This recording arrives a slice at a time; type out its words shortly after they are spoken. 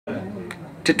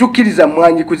tetukkiriza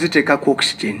mmwanyi kuziteekako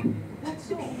oxygen,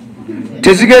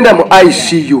 tezigenda mu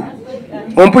ICU.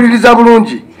 Ompuliriza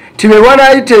bulungi tibe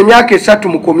wanayita emyaka 3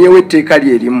 mukomyewo etteeka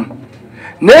lyerimu.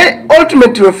 Ne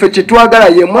ultimately ffe kye twagala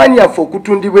ye mmwanyi yaffe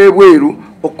okutundibwa ebweru,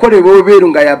 okukolebwa ebweru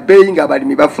nga ya bbeeyi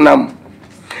ng'abalimi bafunamu.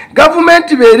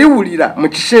 Gavumenti beeriwulira mu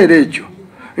kiseera ekyo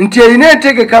nti erina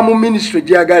entegeka mu minisitule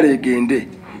gy'agala egende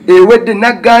ewedde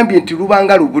naggambye nti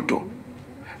lubanga lubuto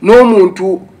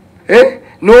n'omuntu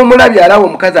n'omulabi alaba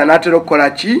omukazi anaatera okukola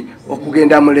ki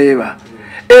okugenda muleeba.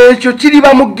 Ekyo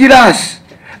kiriba mu giraasi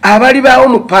abali baawo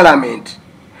mu palamenti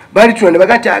bali tuno ne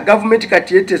bagati gavumenti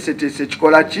kati yeteeseteese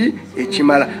kikola ki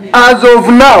ekimala. As of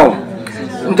now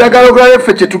njagala okulaba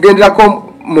ffe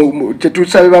kyetugenderako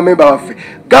kyetusabe bamemba waffe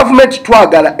gavumenti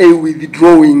twagala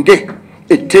withdrawing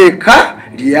etteeka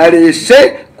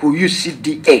lyeyaleese ku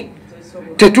UCDA,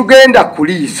 tetugenda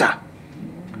kuliisa.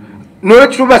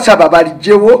 Nolwekyo tubasaba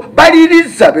balijjewo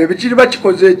baliriza bebe kiri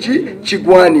bakikoze eki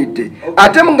kigwanidde.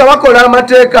 Ate nga bakola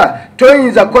amateeka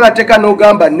toyinza kukola teeka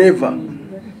n'ogamba never.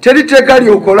 Teri teeka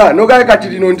lyokola n'ogamba kati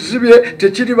lino ndisibye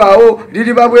tekiribaawo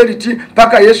liriba bwe liti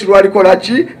paka Yesu lwalikola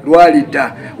ki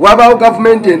lwalidda. Wabaawo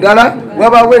gavumenti endala,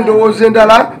 wabaawo endowooza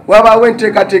endala, wabaawo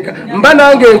enteekateeka. Mba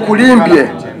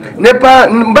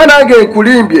nange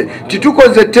nkulimbye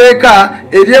titukoze teeka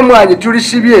ery'emmwanyi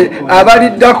tulisibye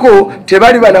abaliddako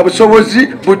tebaliba na busobozi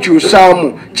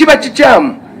bukyusaamu. Kiba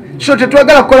kikyamu. So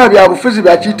tetwagala kukola bya bufuzi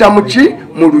byakiyita muki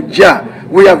mu lujja.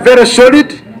 We are very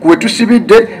solid kuwe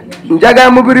tusibidde.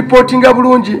 Njagala mu reportinga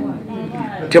bulungi.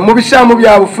 Temubisaamu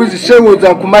bya bufuzi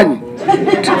sewooza nkumanyi.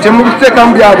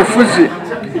 Temubiteekamu bya bufuzi.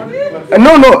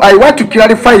 No, I want to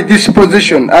clarify this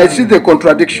position. I see the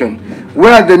contradiction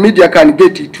where the media can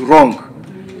get it wrong.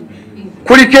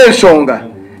 Kuliko ensonga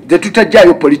ze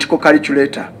tutajjayo political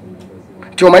calculator.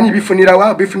 Tiomanyi bifunira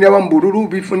wa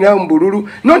mbululu.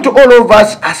 Not all of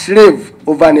us are slave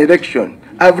of an election.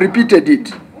 I've repeated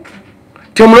it.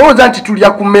 Temulowooza nti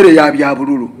tulya ku mmere ya bya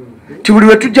bululu. Tibuli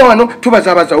we tujja wano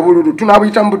tubazabaza obululu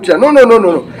tunabuyita mbutya.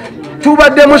 No.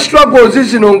 Tubadde mu struggles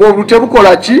zino ng'obulu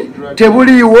tebukola ki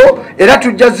tebuliiwo era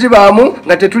tujja zibaamu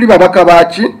nga tetuli babaka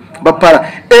baki bapala.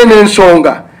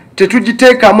 Ensonga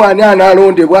tetugiteekamu ani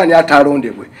anaalondebwa ani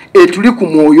ataalondebwe. Tuli ku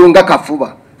mwoyo nga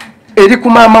kafuba. Eri ku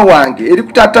maama wange, eri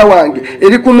ku taata wange,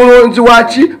 eri ku mulonzi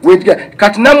waki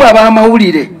kati nammwe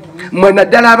ab'amawulire mmwe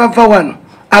naddala abava wano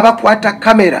abakwata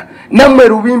kamera nammwe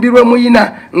lubimbi lwe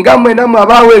muyina nga mmwe nammwe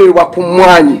abaaweererwa ku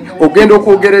mmwanyi ogenda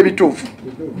okwogera ebituufu.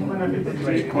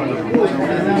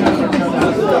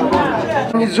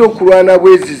 Nyiza okulwana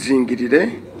bwezizingirire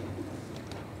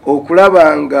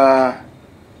okulaba nga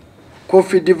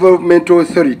Coffee Development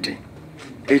Authority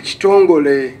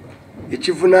ekitongole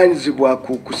ekivunaanyizibwa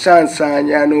ku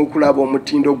kusansanya n'okulaba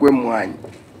omutindo gw'emmwanyi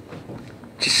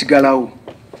kisigalawo.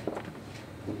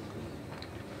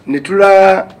 Ne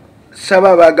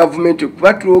tulasaba aba gavumenti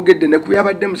kuba tulogedde ne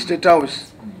kuyabadde mu State House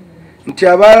nti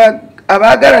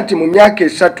abaagala nti mu myaka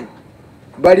 3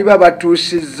 baliba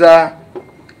batuusizza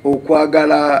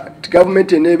okwagala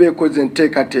gavumenti eneeba ekoze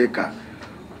enteekateeka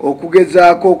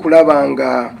okugezaako okulaba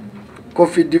nga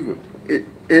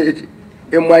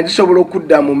emmwanyi zisobola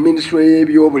okudda mu minisitule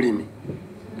y'ebyobulimi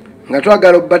nga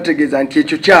twagala okubategeeza nti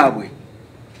ekyo kyabwe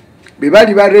be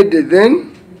bali baredde then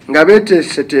nga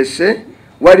beeteeseteese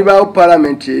walibaawo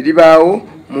palamenti eribaawo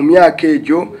mu myaka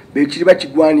egyo bekiriba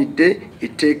kigwanidde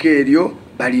etteeka eryo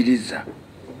baliriza.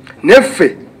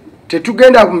 Neffe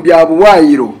tetugenda mu bya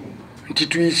buwaayiro nti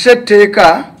tuyise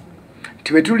etteeka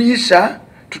nti bwe tuliisa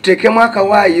tuteekemu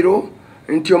akawaayiro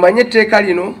nti omanye etteeka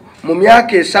lino mu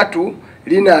myaka 3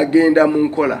 linaagenda mu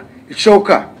nkola.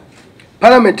 Ekisooka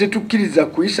palamenti tetukkiriza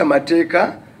kuyisa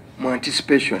mateeka mu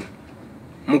anticipation,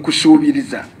 mu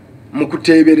kusuubiriza, mu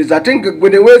kuteebereza. Ate nga gwe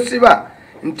ne weesiba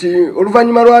nti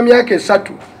oluvannyuma lwa myaka 3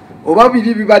 oba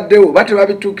 2 bibaddewo oba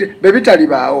tebabituuke be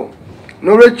bitalibaawo.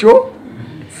 N'olwekyo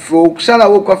ffe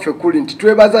okusalawo kwaffe kuli nti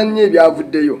twebaza nnyo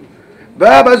ebyavuddeyo.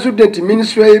 Baba bazudde nti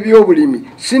minisitule y'ebyobulimi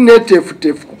si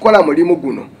neeteefuteefu kukola mulimu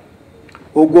guno.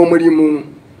 Ogwo omulimu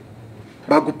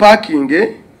bagupaakinge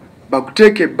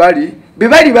baguteeke ebbali be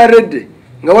bali baredde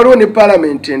nga waliwo ne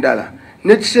palamenti endala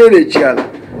n'ekiseera ekirala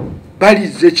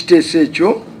balizza ekiteeso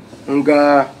ekyo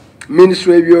nga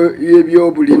minisitule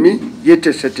y'ebyobulimi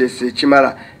yeeteeseteese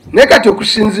ekimala. Naye kati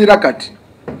okusinziira kati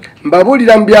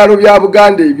mbabuulira mu byalo bya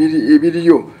Buganda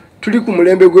ebiriyo tuli ku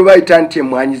mulembe gwe bayita nti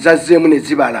emmwanyi zazzeemu ne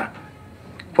zibala.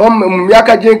 Mu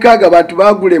myaka gy'enkaaga abantu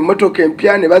baagula emmotoka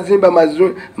empya ne bazimba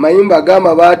mayumba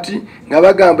ag'amabaati nga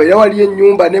bagamba era waliyo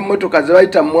ennyumba n'emmotoka ze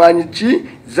bayita mmwanyi ki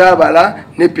zaabala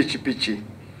ne pikipiki.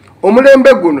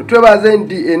 Omulembe guno twebaze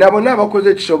ndi bonna abakoze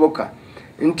ekisoboka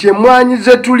nti emmwanyi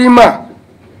ze tulima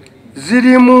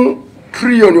zirimu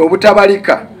trillion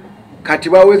obutabalika kati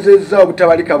bawezezza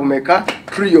obutabalika bumeka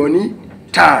trillion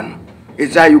 5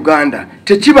 eza Uganda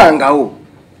tekibangawo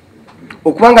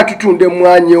okubanga tutunde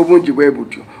mwanye obungi bwe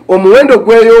butyo omuwendo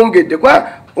gweyongedde kwa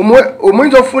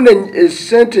omuyinza ofuna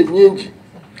sente nyingi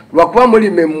lwakuba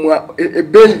mulime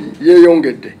ebbeeyi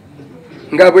yeyongedde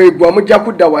nga bwegwa mujja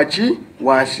kudda waki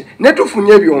wansi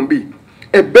netufunye byombi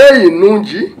ebbeeyi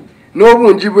nnungi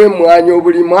n'obungi bw'emmwanyi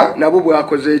obulimwa nabwo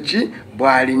bwakoze eki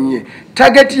bwalinye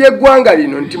tageti y'eggwanga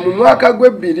lino nti mu mwaka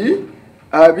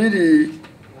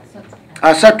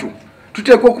gwe-2023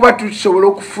 tuteekwa okuba tusobola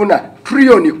okufuna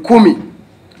trillion 10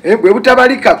 bwe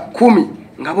butabalika 10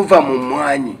 nga buva mu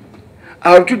mmwanyi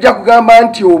awo tujja kugamba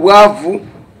nti obwavu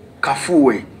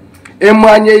kafuwe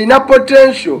emmwanyi erina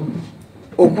potential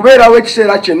okubeerawo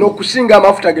ekiseera kyonna okusinga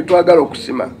amafuta ge twagala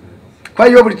okusima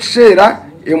kwayo buli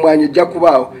kiseera emmwanyi ejja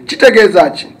kubaawo kitegeeza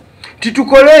ki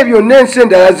titukole ebyo n'ensi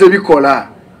endala ze bikola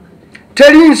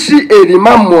teri nsi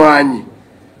erima mmwanyi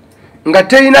nga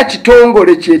terina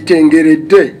kitongole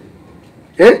kyetengeredde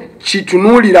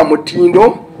kitunuulira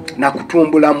mutindo na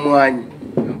kutumbula mmwanyi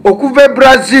okuva e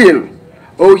Brazil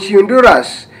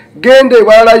Honduras genda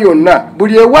ewala yonna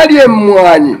buli ewali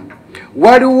emmwanyi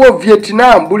waliwo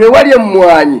Vietnam buli ewali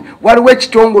emmwanyi waliwo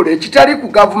ekitongole ekitali ku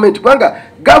gavumenti kubanga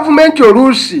gavumenti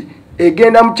oluusi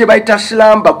egenda mu kye bayita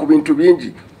silamba ku bintu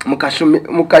bingi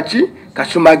mukaki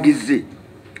kasumagize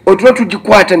otulo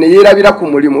tugikwata ne yeerabira ku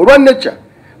mulimu olwanekya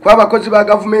kwa abakozi ba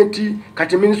gavumenti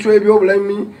kati minisitule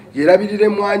y'ebyobulamu yeerabirira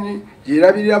emmwanyi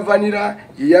yeerabirira vanira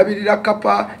yeerabirira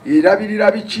kapa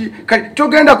yeerabirira biki kati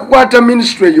togenda kukwata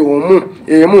minisitule y'omu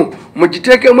emu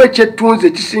mugiteekemu ekyettunzi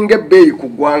ekisinga ebbeeyi ku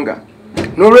ggwanga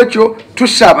n'olwekyo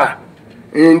tusaba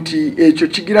nti ekyo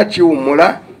kigira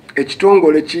kiwummula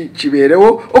ekitongole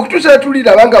kibeerewo okutuusa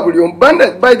tuliraba nga buli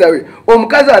by the way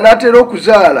omukazi anaatera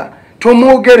okuzaala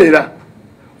tomwogerera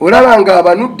olaba nga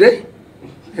abanudde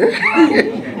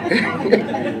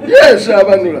yes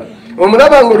abanula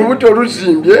omulaba nga olubuto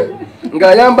oluzimbye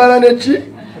ng'ayambala neki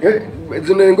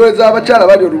zino engoye z'abakyala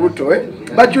bali olubuto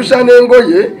bakyusa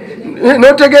n'engoye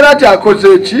n'otegeera nti akoze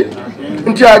eki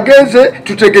nti agenze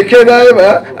tutegekerayo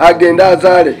agenda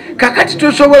azaale kakati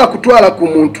tosobola kutwala ku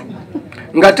muntu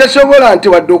nga tesobola nti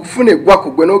wadde okufuna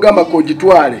eggwako gwe n'ogamba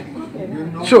kogitwale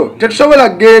so tetusobola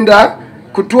kgenda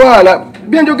kutwala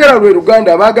byenjogera lwe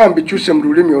Luganda abagamba bikyuse mu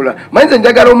lulimi olulala mayinza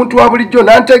njagala omuntu wa bulijjo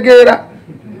nantegeera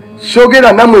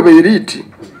sogera namwe beeriiti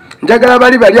njagala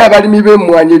bali abalimi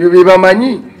b'emmwanyi ebyo bye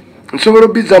bamanyi nsobola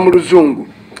obbiza mu luzungu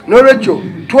n'olwekyo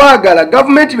twagala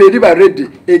gavumenti beeri baredi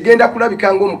egenda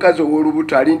kulabika ng'omukazi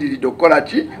ow'olubuto alindiridde okukola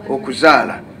ki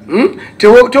okuzaala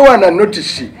tewana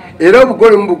notisi era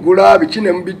obugole mubugula biki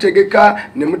ne mubitegeka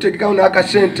ne mutegekawo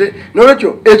n'akasente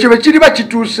n'olwekyo ekyo bwe kiriba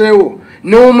kituuseewo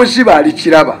n'omuziba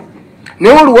alikiraba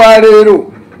naye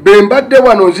olwaleero be mbadde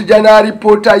wano nzija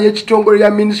n'alipoota y'ekitongole ya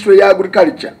Ministry ya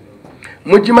Agriculture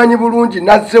mugimanyi bulungi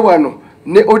nazze wano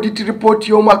ne audit report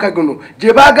y'omwaka guno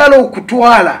gye baagala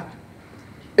okutwala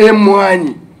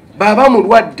emmwanyi baba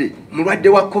mulwadde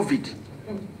wa covid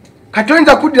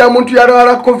katoyinza kuddira muntu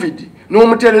yalwala covid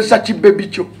n'omuteresa kibbebi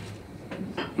kyo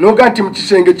noga nti mu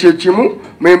kisenge kyekimu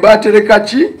mwemba atereka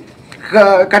ki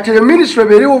kati ministry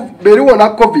beriwo na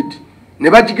covid ne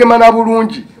bagigema na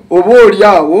bulungi oba oli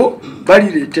awo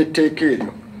balireeta etteeka eryo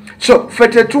so ffe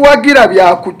tetuwagira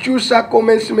bya kukyusa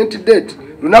commencement date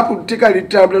lunaku luteeka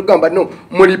litambula lugamba no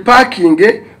muli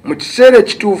parkinge mu kiseera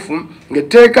ekituufu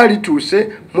ng'etteeka lituuse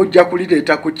mujja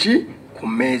kulireeta kuki ku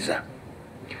mmeeza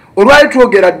olwali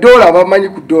twogera dola bamanyi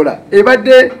ku dola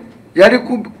ebadde yali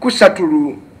ku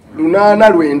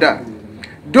 3.89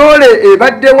 dola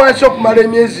ebadde wansi okumala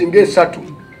emyezi ng'esatu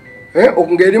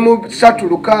ng'eri mu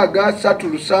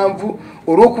 3.6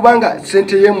 olw'okubanga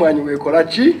sente y'emmwanyi weekola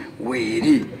ki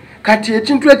weeri kati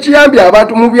ekintu ekiyambye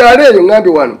abantu mu byalo eyo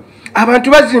ngambye wano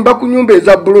abantu bazimba ku nyumba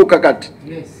eza bbuluuka kati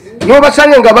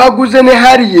n'obasanga nga baguze ne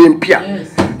hali y'empya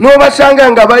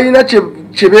n'obasanga nga balina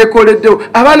kye beekoleddewo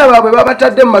abaana baabwe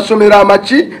babatadde mu masomero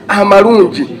amaki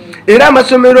amalungi era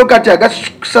amasomero kati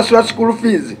agasasula school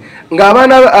fees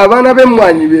ng'abaana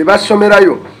b'emmwanyi be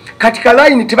basomerayo kati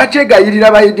kalayini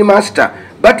tebakyegayirira ba headmaster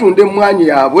batunda emmwanyi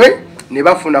yaabwe ne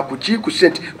bafuna kuki ku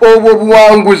sente obwo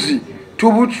buwanguzi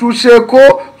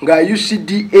tubutuuseeko nga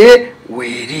UCDA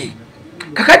weeri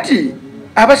kakati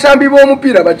abasambi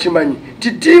b'omupiira bakimanyi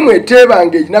ti ttiimu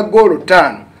eteebanga erina goolo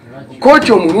 5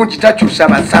 kooki omulungi takyusa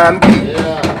basambi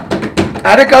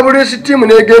aleka bulesi ttiimu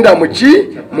n'egenda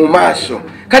mu maaso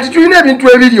kati tulina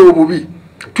ebintu ebiri obubi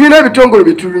tulina ebitongole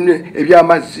bye tuline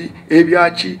ebyamazzi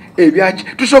ebyaki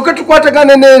tusooke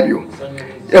tukwatagane n'ebyo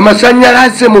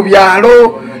amasannyalaze mu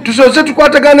byalo tusooke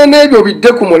tukwatagane n'ebyo bidde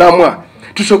ku mulamwa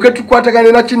tusoke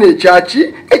tukwatagane na kino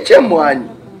ekyaki ekyemwanyi.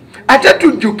 Ate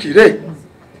tujjukire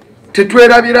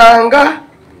tetwerabiranga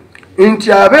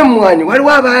nti ab'emmwanyi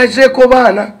waliwo abaazeeko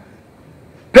baana.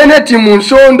 Peneti mu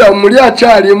nsonda muli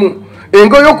akyalimu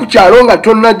engo y'okukyalo nga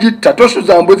tonnagitta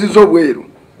tosuza mbuzi z'obweru.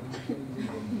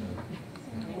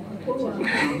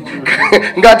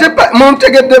 Ng'ate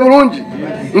muntegedde bulungi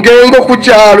ng'engo ku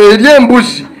kyalo eri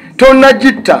embuzi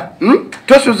tonnagitta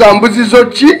tosuza mbuzi zo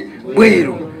ki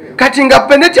bweru. Kati nga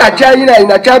Peneti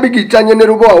akyayina kyabigitanye ne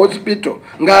Lubowa hospital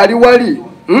ng'ali wali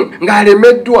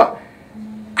ng'alemeddwa.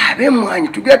 Ab'emmwanyi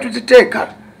tugenda tuziteeka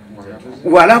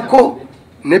walako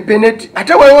ne Peneti.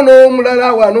 Ate waliwo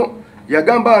n'omulala wano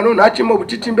yagamba wano n'akima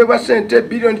obutitimbe bwa ssente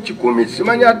bilioni 10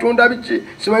 simanya atunda biki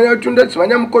simanya atunda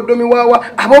simanya mukoddomi waawa.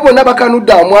 Abo bonna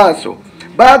bakanudde amwaso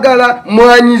baagala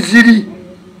mwanyi ziri.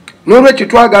 N'olwekyo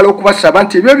twagala okubasaba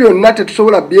nti ebyo byonna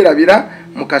tetusobola byerabira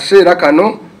mu kaseera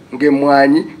kano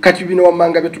ng'emmwanyi. Kati bino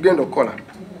wammanga bye tugenda okukola,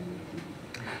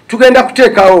 tugenda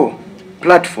kuteekawo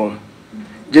platform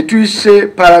gye tuyise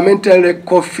parliamentary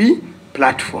coffee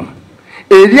platform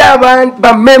eri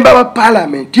bamemba ba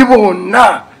palamenti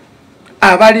bonna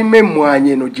abalima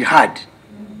emmwanyi eno jihad.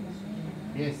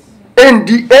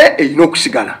 NDA erina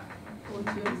okusigala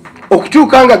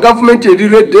okutuuka nga gavumenti eri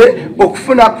redde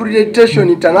okufuna accreditation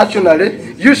internationally.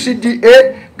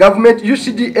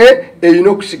 UCDA erina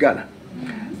okusigala.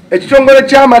 Ekitongole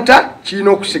ky'amata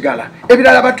kirina okusigala.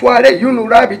 Ebirala batwale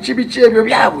yunula biki ebyo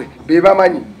byabwe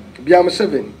bebamanyi bya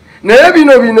Museveni. Naye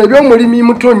bino eby'omulimi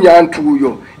mutonya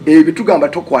ntuuyo ebitugamba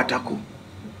tokwatako.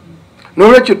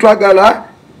 N'olwekyo twagala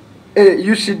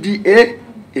UCDA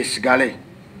esigale.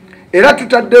 Era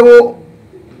tutaddewo,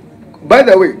 by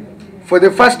the way, for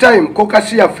the first time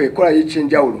kokasi yaffe ekola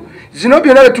y'ekyenjawulo. Zino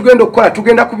byonna bye tugenda okukola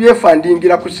tugenda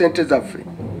kubyefandingira ku ssente zaffe.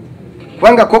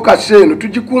 Kubanga kokasi eno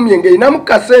tugikuumye ng'erinamu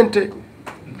kasente.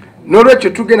 N'olwekyo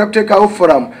tugenda kuteekawo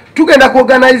forum. Tugenda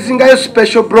kuorganizingayo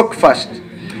special breakfast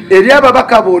eri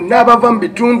ababaka bonna abava mu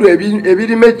bitundu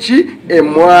ebirime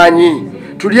emmwanyi.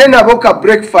 Tulye nabo ka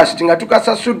breakfast nga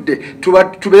tukasasudde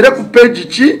tubeere ku page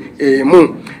ki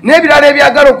emu. N'ebirala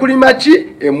ebyagala okulima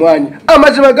emmwanyi.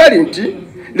 Amazima gali nti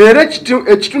leero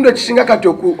ekitundu ekisinga kati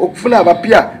okufuna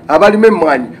abapya abalima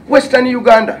emmwanyi Western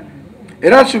Uganda.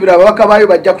 Era nsuubira ababaka baayo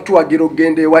bajja kutuwagira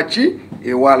okugenda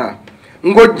ewala.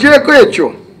 Ng'oggyeko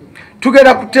ekyo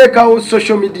tugenda kuteekawo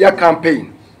social media campaign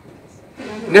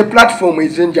ne platform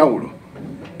ez'enjawulo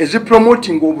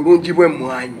ezipromoting obulungi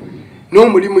bw'emmwanyi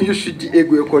n'omulimu UCDA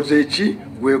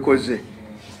gwekoze.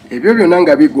 Ebyo byonna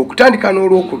nga bigwa okutandika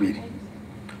n'olwokubiri.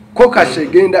 Kokasi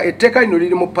egenda etteeka lino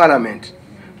liri mu parliament.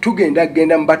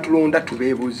 Tugenda mu batulonda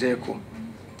tubeebuuzeeko.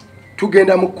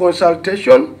 Tugenda mu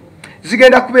consultation.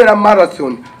 Zigenda kubeera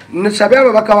marathon. Nsabye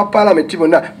ababaka ba parliament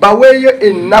bonna baweeyo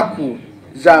ennaku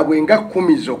zaabwe nga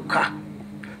 10 zokka.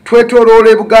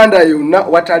 Twetoloola Buganda yonna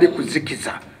watali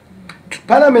kuzikiza.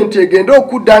 Parliament egenda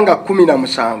okudda nga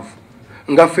 17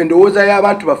 nga ffe ndowooza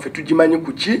y'abantu baffe tugimanyi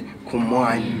ku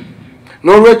mmwanyi.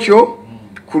 N'olwekyo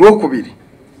ku lwokubiri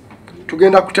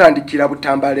tugenda kutandikira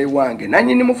Butambala ewange.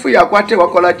 Nannyini mufu yakwate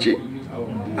wakola ki?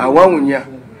 Awawunya.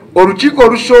 Olukiiko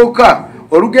olusooka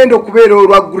olugenda okubeera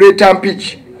olwa Greater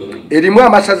Mpigi erimu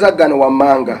amasaza gano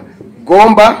wammanga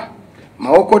Gomba,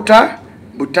 Mawokota,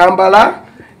 Butambala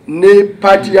ne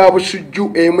paati ya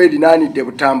Busujju emu erinaanidde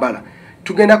Butambala.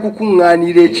 Tugenda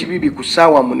kukuŋŋaanira ekibibi ku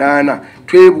ssaawa 8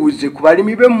 twebuuze ku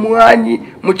balimi b'emmwanyi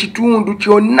mu kitundu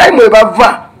kyonna mwe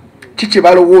bava kiki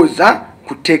balowooza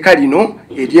ku tteeka lino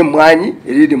ery'emmwanyi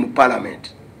eriri mu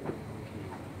palamenti.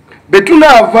 Bwe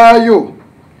tunaavaayo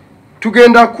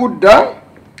tugenda kudda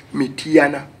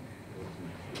Mityana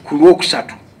ku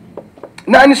lwokusatu.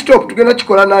 Non-stop tugenda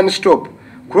kikola non-stop.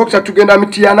 Ku lwokusatu tugenda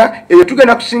Mityana eyo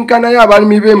tugenda kusinkanayo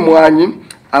abalimi b'emmwanyi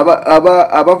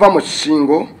abava mu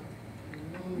Singo,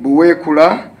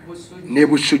 Buweekula ne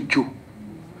Busujju.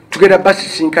 Tugenda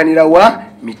basisinkanira wa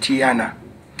Mityana.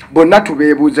 Bonna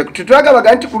tubeebuuze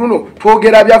tutwagabaga nti ku luno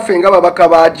twogera byaffe nga babaka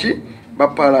baaki ba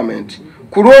palamenti.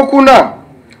 Ku lwokuna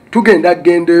tugenda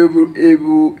genda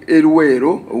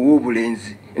Eruweero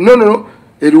ow'obulenzi. No,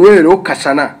 Eruweero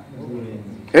Kasana.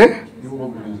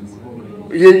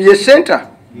 Ye center?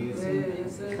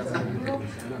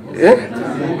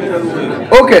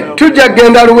 Okay, tujja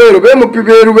genda Luweero, bemupi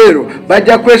b'Eruweero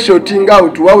bajja kwesotinga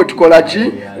out wawe tukola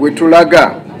ki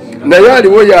wetulaga. Naye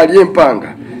aliwo yali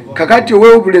empanga. Kakati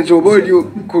ow'obulenzi oba oli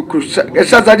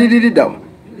essaza liririddawo.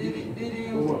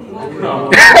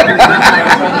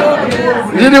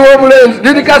 Liriwo obulenzi,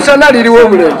 liri Kasana liriwo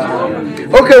obulenzi.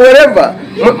 Okay, wherever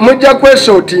mujja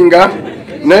kwesotinga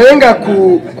naye nga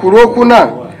ku lwokuna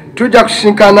tujja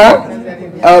kusinkana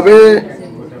abe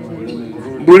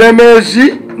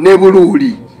Bulemeezi ne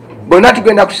Buluuli bonna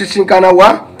tugenda kusisinkana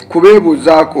wa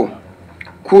kubeebuuzaako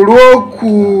ku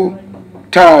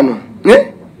Lwokutaano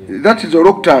that is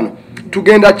Olwokutaano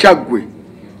tugenda Kyaggwe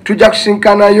tujja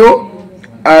kusinkanayo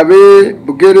abe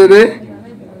Bugerere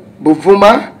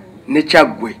Buvuma ne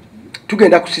Kyaggwe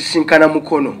tugenda kusisinkana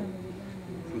Mukono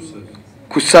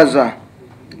kusaza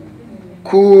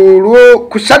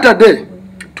ku Saturday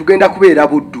tugenda kubeera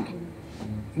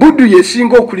Buddu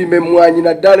yesinga okulima emmwanyi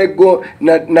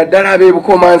naddala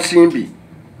ab'ebukomansimbi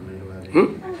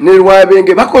ne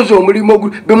Lwabenge bakoze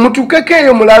omulimu bemutuukeko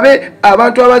eyo mulabe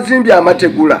abantu abazimbye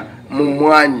amategula mu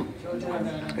mmwanyi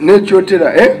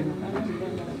n'ekyotera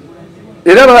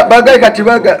era bagaye kati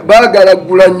baagala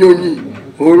ggula nnyonyi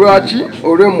olwaki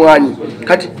olw'emmwanyi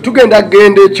kati tugenda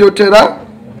kgenda ekyotera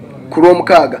ku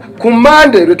Lwomukaaga ku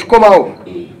Mande lwe tukomawo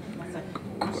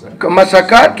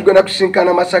Masaka tugenda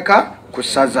kusinkana Masaka ku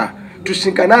ssaza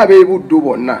tusinkana ab'e-Buddu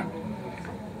bonna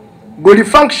buli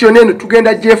function eno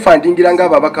tugenda gyefandingira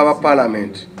ng'ababaka ba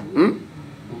parliament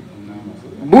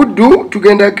Buddu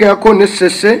tugenda kyako ne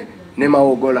Ssese ne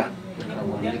Mawogola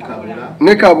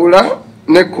ne Kabula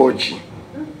ne Kooki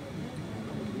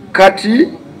kati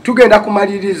tugenda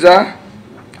kumaliriza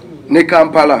ne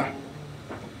Kampala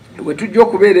we tujja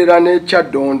okubeerera ne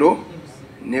Kyaddondo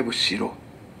ne Busiro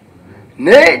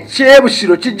ne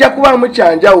Kyebusiro kijja kubaamu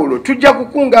kyanjawulo tujja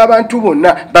kukunga abantu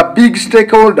bonna ba big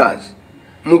stakeholders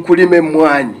mu kulima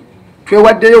emmwanyi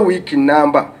twewaddeyo wiiki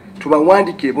namba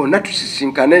tubawandike bonna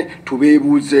tusisinkane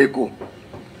tubeebuuzeeko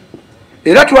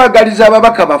era twagaliza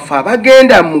ababaka baffe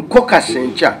abagenda mu kokasi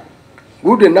enkya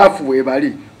good enough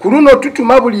weebali ku luno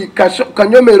tutuma buli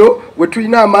kanyomero we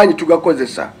tulina amaanyi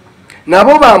tugakozesa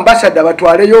nabo baambasada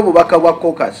batwaleyo obubaka bwa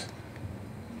kokasi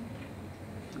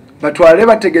batwale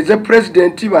bategeze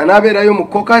pulezidenti banaabeerayo mu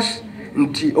kokasi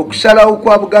nti okusalawo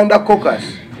kwa Buganda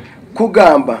kokasi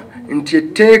kugamba nti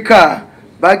etteeka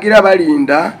bagira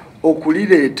balinda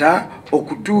okulireeta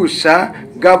okutuusa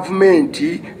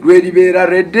gavumenti lweribeera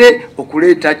redde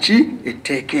okuleeta ki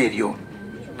etteeka eryo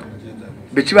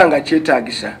bekiba nga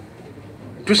kyetaagisa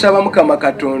tusaba Mukama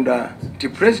Katonda nti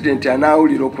pulezidenti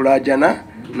anaawulira okulaajana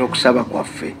n'okusaba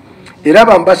kwaffe era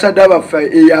bambasada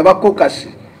baffe abakokasi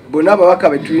bonna ababaka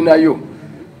be tulinayo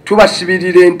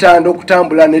tubasibirira entanda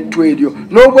okutambula n'ettu eryo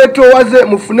n'obwetoowaze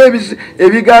mufune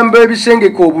ebigambo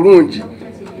ebisengeka obulungi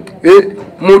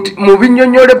mu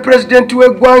binnyonnyole pulezidenti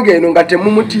w'eggwanga eno nga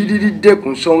temumutiiriridde ku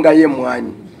nsonga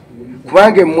y'emmwanyi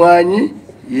kubanga emmwanyi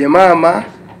ye maama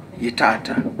ye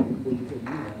taata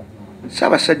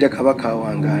Ssaabasajja Kabaka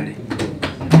awangaale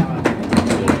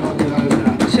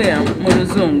mu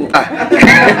Luzungu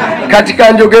kati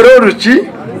kanjogere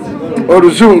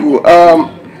Oluzungu.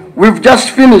 We've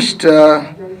just finished a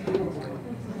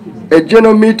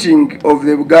general meeting of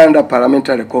the Uganda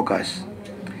Parliamentary Caucus.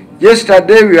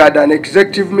 Yesterday we had an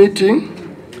executive meeting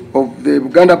of the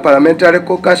Uganda Parliamentary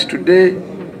Caucus. Today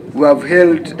we have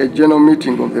held a general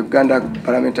meeting of the Uganda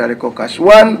Parliamentary Caucus.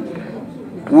 One,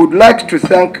 would like to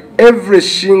thank every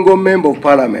single member of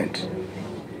Parliament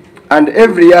and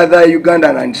every other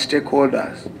Ugandan and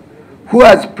stakeholders who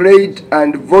has played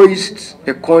and voiced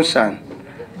a concern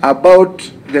about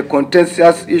the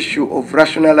contentious issue of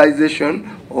rationalization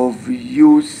of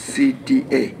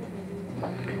UCDA.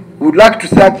 We would like to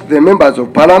thank the members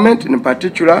of Parliament, in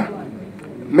particular,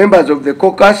 members of the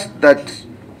caucus that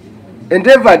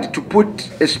endeavored to put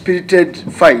a spirited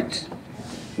fight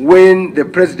when the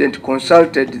President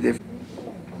consulted the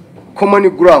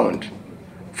common ground,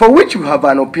 for which we have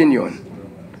an opinion,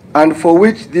 and for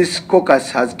which this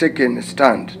caucus has taken a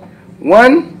stand.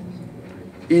 One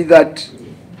is that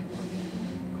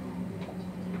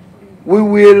we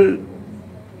will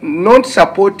not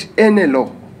support any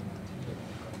law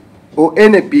or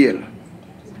any bill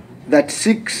that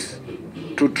seeks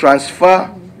to transfer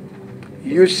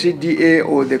UCDA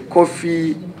or the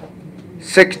coffee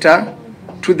sector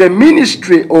to the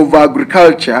Ministry of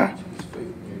Agriculture,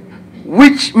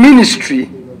 which ministry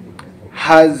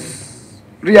has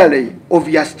really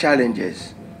obvious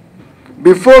challenges.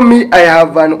 Before me, I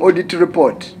have an audit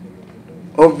report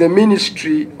of the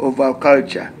Ministry of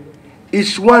Agriculture.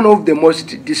 It's one of the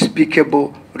most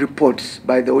despicable reports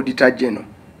by the Auditor General.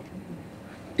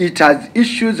 It has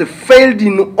issues failed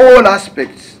in all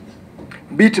aspects,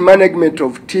 be it management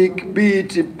of tick, be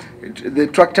it the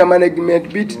tractor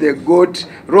management, be it the goat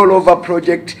rollover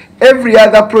project. Every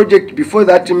other project before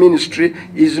that ministry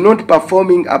is not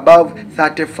performing above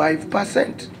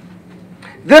 35%.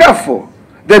 Therefore,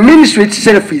 the ministry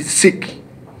itself is sick.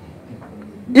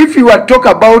 If you are talk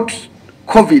about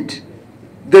COVID,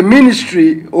 the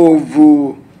Ministry of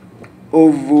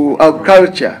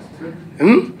Agriculture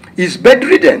is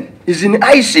bedridden. is in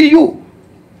ICU.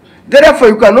 Therefore,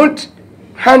 you cannot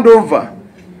hand over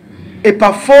a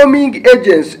performing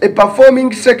agency, a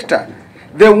performing sector.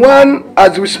 The one,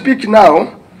 as we speak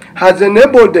now, has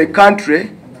enabled the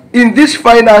country in this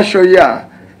financial year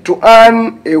to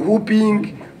earn a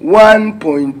whooping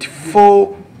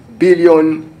 1.4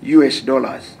 billion US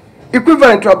dollars,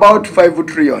 equivalent to about 5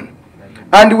 trillion.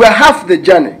 And we're half the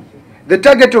journey. The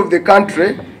target of the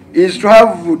country is to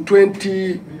have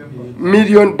 20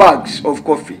 million bags of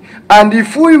coffee. And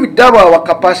if we double our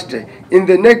capacity in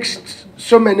the next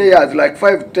so many years, like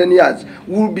 5 to 10 years,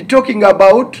 we'll be talking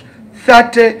about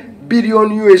 30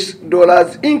 billion US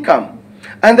dollars income.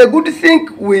 And the good thing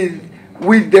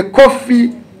with the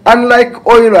coffee, unlike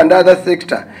oil and other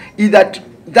sector, is that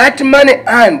that money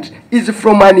earned is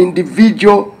from an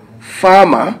individual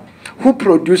farmer who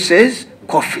produces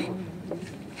coffee.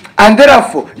 And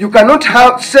therefore, you cannot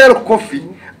sell coffee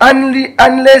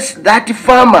unless that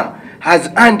farmer has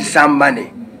earned some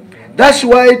money. That's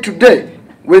why today,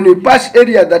 when we pass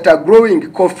areas that are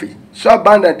growing coffee so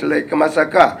abundant like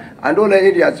Masaka and all the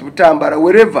areas, Butambara,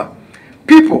 wherever,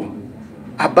 people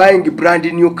are buying brand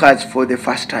new cars for the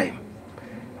first time.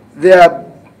 They are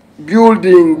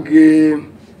building new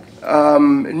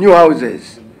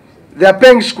houses. They are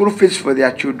paying school fees for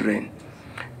their children.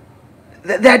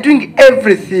 They are doing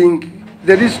everything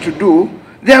there is to do.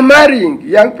 They are marrying.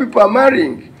 Young people are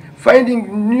marrying,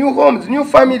 finding new homes, new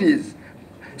families.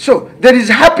 So there is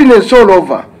happiness all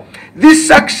over. This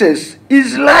success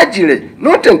is largely,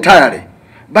 not entirely,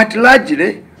 but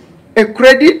largely a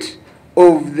credit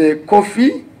of the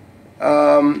Coffee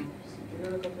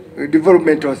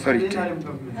Development Authority.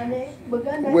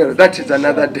 Well, that is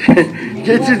another day.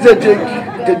 It is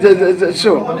a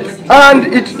so,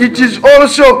 and it is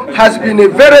also has been a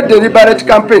very deliberate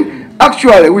campaign.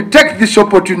 Actually, we take this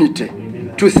opportunity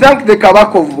to thank the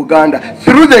Kabaka of Buganda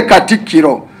through the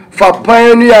Katikiro for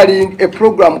pioneering a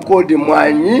program called the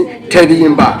Mwanyi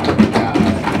Terimba.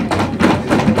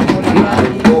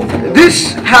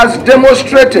 This has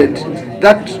demonstrated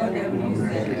that.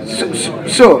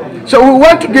 So we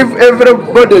want to give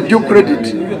everybody due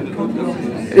credit.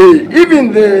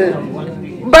 Even the,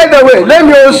 by the way, let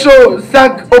me also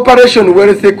thank Operation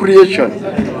Wealthy Creation,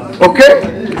 okay?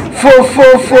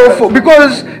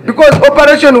 Because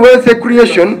Operation Wealthy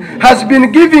Creation has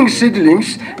been giving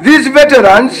seedlings. These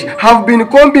veterans have been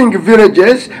combing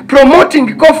villages,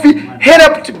 promoting coffee,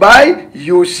 helped by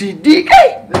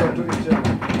UCDA.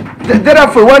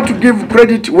 Therefore, we want to give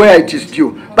credit where it is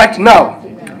due. But now,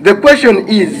 the question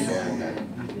is,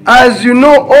 as you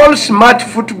know, all smart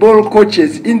football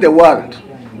coaches in the world,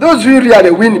 those who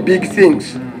really win big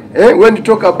things, when you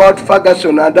talk about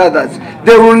Ferguson and others,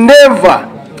 they will never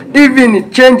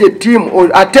even change a team or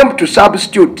attempt to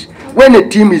substitute when a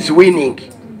team is winning.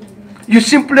 You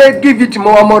simply give it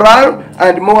more morale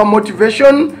and more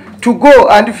motivation to go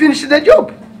and finish the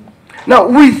job. Now,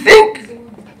 we think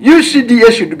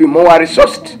UCDA should be more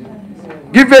resourced,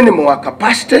 given more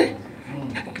capacity,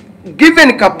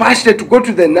 given capacity to go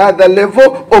to the another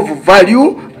level of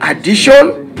value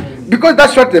addition, because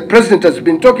that's what the president has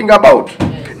been talking about,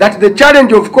 that the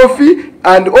challenge of coffee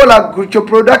and all agricultural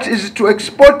products is to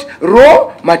export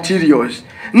raw materials.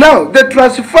 Now, the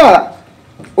transfer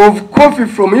of coffee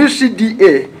from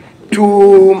UCDA to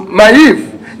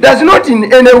Maiv does not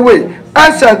in any way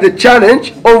answer the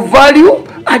challenge of value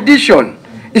addition.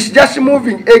 It's just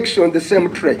moving eggs on the same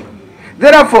tray.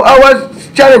 Therefore, our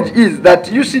challenge is that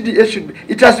UCDA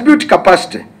it has built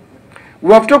capacity.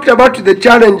 We have talked about the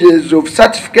challenges of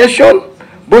certification,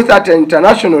 both at an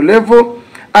international level,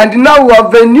 and now we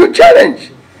have a new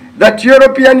challenge that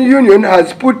European Union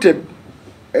has put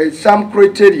some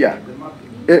criteria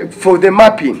for the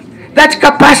mapping. That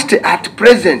capacity at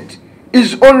present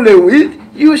is only with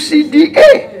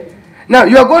UCDA. Now,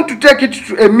 you are going to take it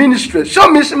to a ministry, so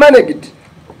mismanage it.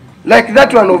 Like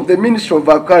that one of the Minister of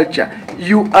Agriculture,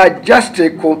 you are just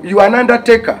you are an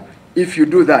undertaker if you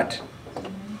do that.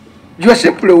 You are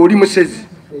simply Ulimu says.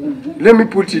 Let me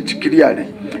put it clearly.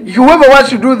 Whoever wants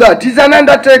to do that is an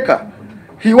undertaker.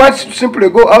 He wants to simply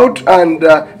go out and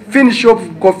finish off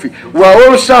coffee. We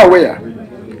are also aware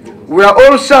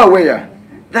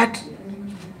that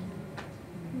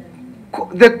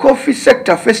the coffee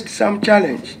sector faced some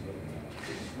challenge.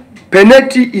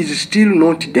 Penetti is still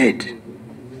not dead.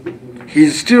 He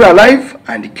is still alive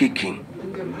and kicking.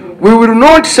 We will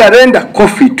not surrender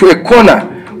coffee to a corner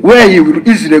where he will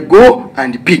easily go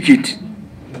and pick it.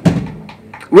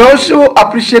 We also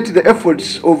appreciate the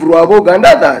efforts of Ruaboga and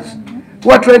others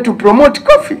who are trying to promote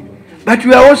coffee. But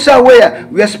we are also aware,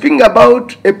 we are speaking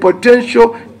about a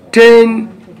potential 10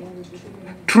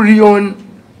 trillion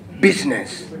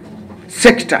business.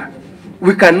 sector.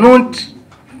 We cannot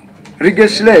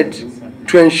legislate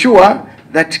to ensure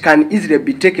that can easily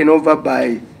be taken over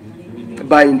by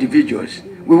individuals.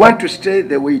 We want to stay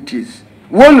the way it is.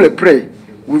 We only pray.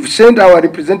 We've sent our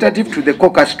representative to the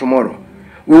caucus tomorrow.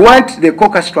 We want the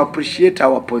caucus to appreciate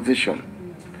our position.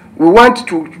 We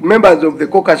want members of the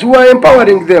caucus who are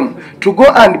empowering them to go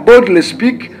and boldly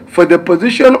speak for the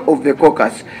position of the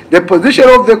caucus. The position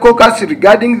of the caucus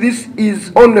regarding this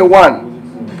is only one: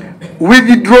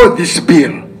 withdraw this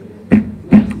bill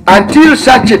until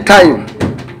such a time,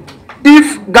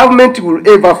 if government will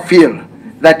ever feel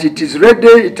that it is ready,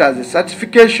 it has a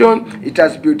certification, it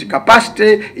has built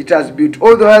capacity, it has built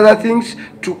all the other things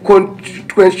to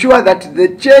ensure that the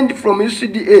change from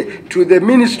UCDA to the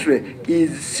ministry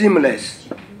is seamless.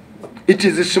 It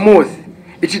is smooth.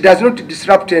 It does not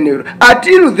disrupt any.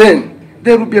 Until then,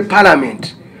 there will be a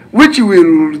parliament, which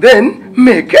will then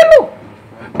make a law.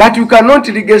 But you cannot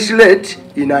legislate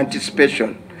in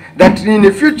anticipation. That in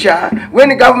the future,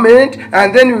 when government,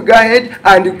 and then we go ahead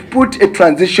and put a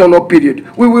transitional period,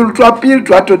 we will to appeal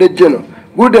to Attorney General.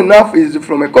 Good enough is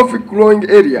from a coffee growing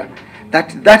area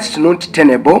that's not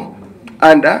tenable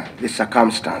under the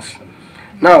circumstance.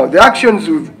 Now, the actions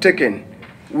we've taken,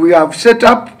 we have set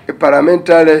up a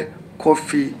parliamentary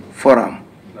coffee forum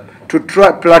to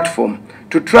try platform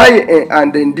to try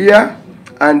and endear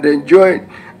and enjoy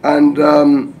and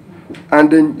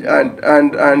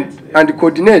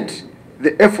coordinate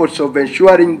the efforts of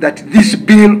ensuring that this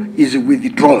bill is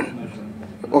withdrawn.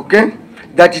 Okay?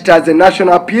 That it has a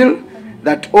national appeal,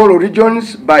 that all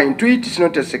regions buy into it. It's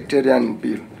not a sectarian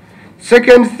bill.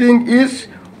 Second thing is,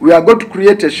 we are going to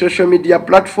create a social media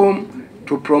platform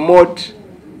to promote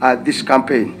this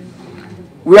campaign.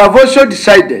 We have also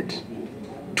decided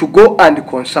to go and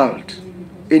consult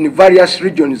in various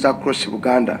regions across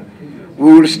Uganda.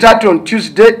 We will start on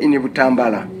Tuesday in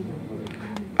Butambala.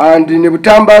 And in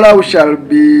Butambala, we shall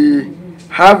be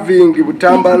having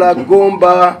Butambala,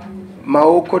 Gomba,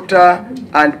 Maokota,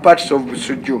 and parts of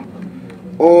Busuju.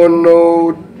 On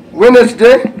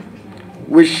Wednesday,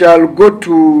 we shall go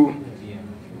to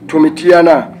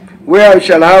Mitiana, where we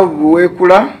shall have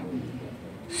Buwekula,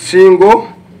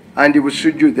 Singo, and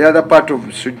Busuju, the other part of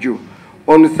Busuju.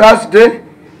 On Thursday,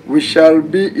 we shall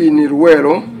be in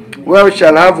Ruwero, where we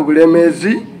shall have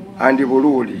Bulemezi and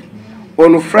Buruli.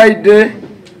 On Friday,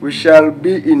 we shall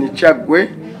be in Chagwe,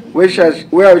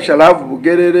 where we shall have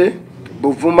Bugerere,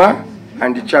 Buvuma,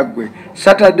 and Chagwe.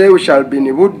 Saturday, we shall be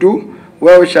in Budu,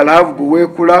 where we shall have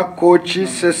Buwekula, Kochi,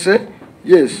 Sese,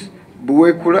 yes,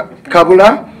 Buwekula,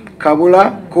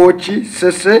 Kabula, Kochi,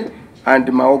 Sese, and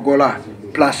Maogola,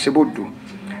 plus Budu.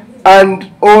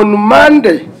 And on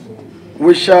Monday,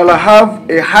 we shall have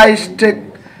a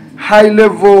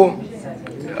high-level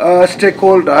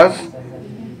stakeholders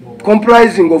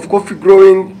comprising of coffee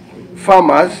growing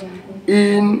farmers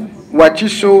in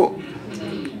Wachiso,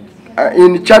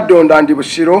 in Chadonda and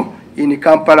Busiro, in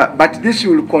Kampala. But this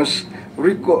will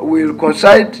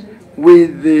coincide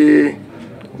with the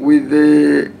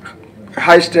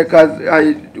high stakers.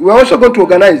 We're also going to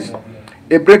organize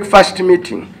a breakfast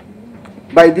meeting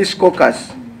by this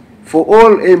caucus for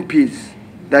all MPs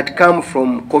that come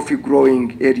from coffee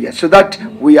growing areas, so that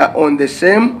we are on the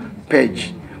same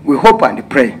page. We hope and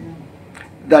pray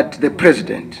that the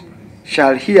president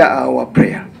shall hear our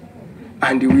prayer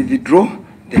and withdraw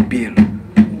the bill.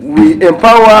 We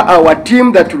empower our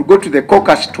team that will go to the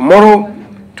caucus tomorrow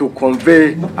to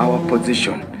convey our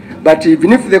position. But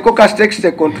even if the caucus takes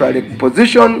the contrary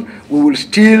position, we will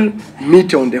still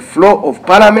meet on the floor of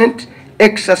parliament,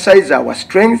 exercise our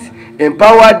strength,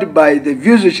 empowered by the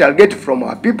views we shall get from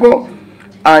our people,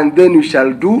 and then we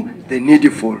shall do the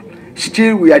needful.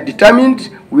 Still, we are determined.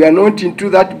 We are not into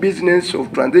that business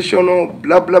of transitional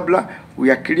blah, blah, blah. We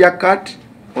are clear-cut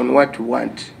on what we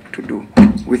want to do.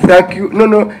 We thank you.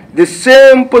 No, the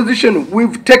same position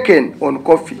we've taken on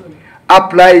coffee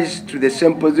applies to the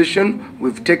same position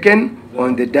we've taken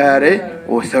on the dairy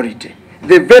authority.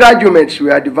 The very arguments we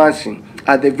are advancing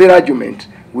are the very arguments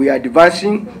we are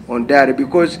advancing on dairy,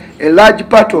 because a large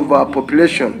part of our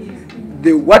population,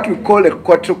 what we call a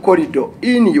cattle corridor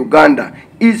in Uganda,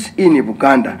 is in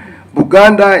Buganda.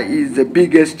 Buganda is the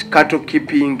biggest cattle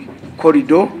keeping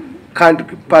corridor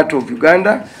part of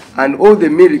Uganda, and all the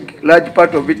milk, large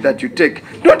part of it that you take,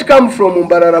 don't come from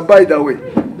Mbarara, by the way.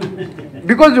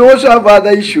 Because we also have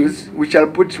other issues we shall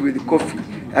put with coffee.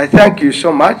 I thank you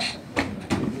so much.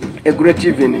 A great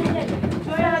evening.